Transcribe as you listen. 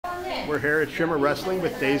We're here at Shimmer Wrestling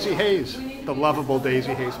with Daizee Haze, the lovable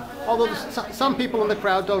Daizee Haze. Although some people in the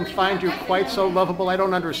crowd don't find you quite so lovable, I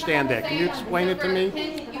don't understand that. Can you explain it to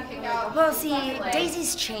me? Well, see,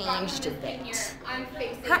 Daisy's changed a bit.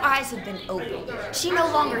 Her eyes have been opened. She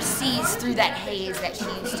no longer sees through that haze that she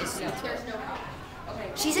used to see through.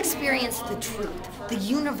 She's experienced the truth, the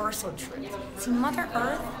universal truth. See, Mother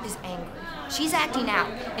Earth is angry. She's acting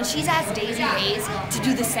out, and she's asked Daizee Haze to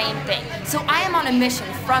do the same thing. So I am on a mission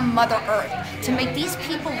from Mother Earth to make these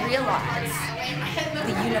people realize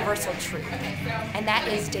the universal truth. And that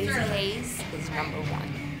is Daizee Haze is #1.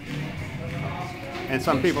 And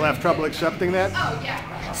some people have trouble accepting that?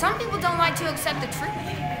 Some people don't like to accept the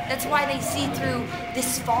truth. That's why they see through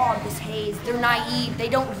this fog, this haze. They're naive. They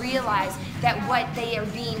don't realize that what they are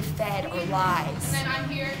being fed are lies.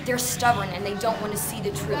 They're stubborn and they don't want to see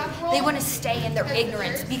the truth. They want to stay in their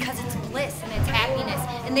ignorance because it's bliss and it's happiness,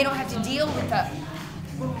 and they don't have to deal with the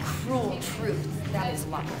cruel truth that is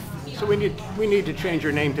life. So we need to change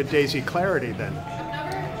your name to Daisy Clarity then.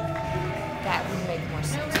 That would make more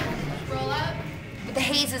sense. But the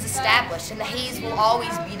haze is established, and the haze will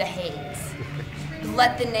always be the haze.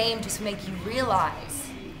 Let the name just make you realize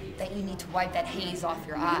that you need to wipe that haze off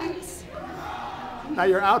your eyes. Now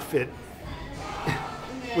your outfit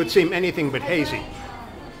would seem anything but hazy.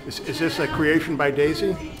 Is this a creation by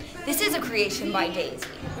Daizee? This is a creation by Daizee.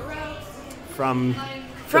 From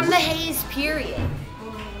the haze period.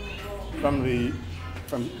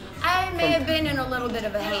 I may have been in a little bit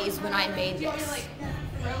of a haze when I made this.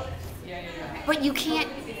 But you can't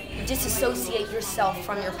disassociate yourself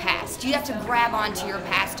from your past. You have to grab onto your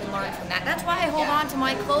past and learn from that. That's why I hold on to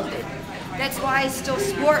my clothing. That's why I still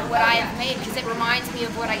sport what I have made, because it reminds me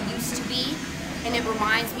of what I used to be, and it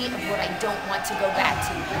reminds me of what I don't want to go back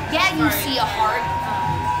to. Yeah, you see a heart,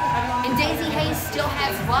 and Daizee Haze still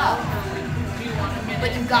has love,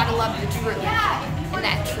 but you've got to love the truth, and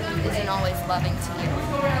that truth isn't always loving to you.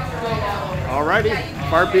 Alrighty,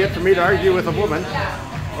 far be it for me to argue with a woman,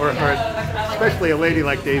 or especially a lady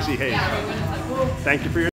like Daizee Haze. Thank you for your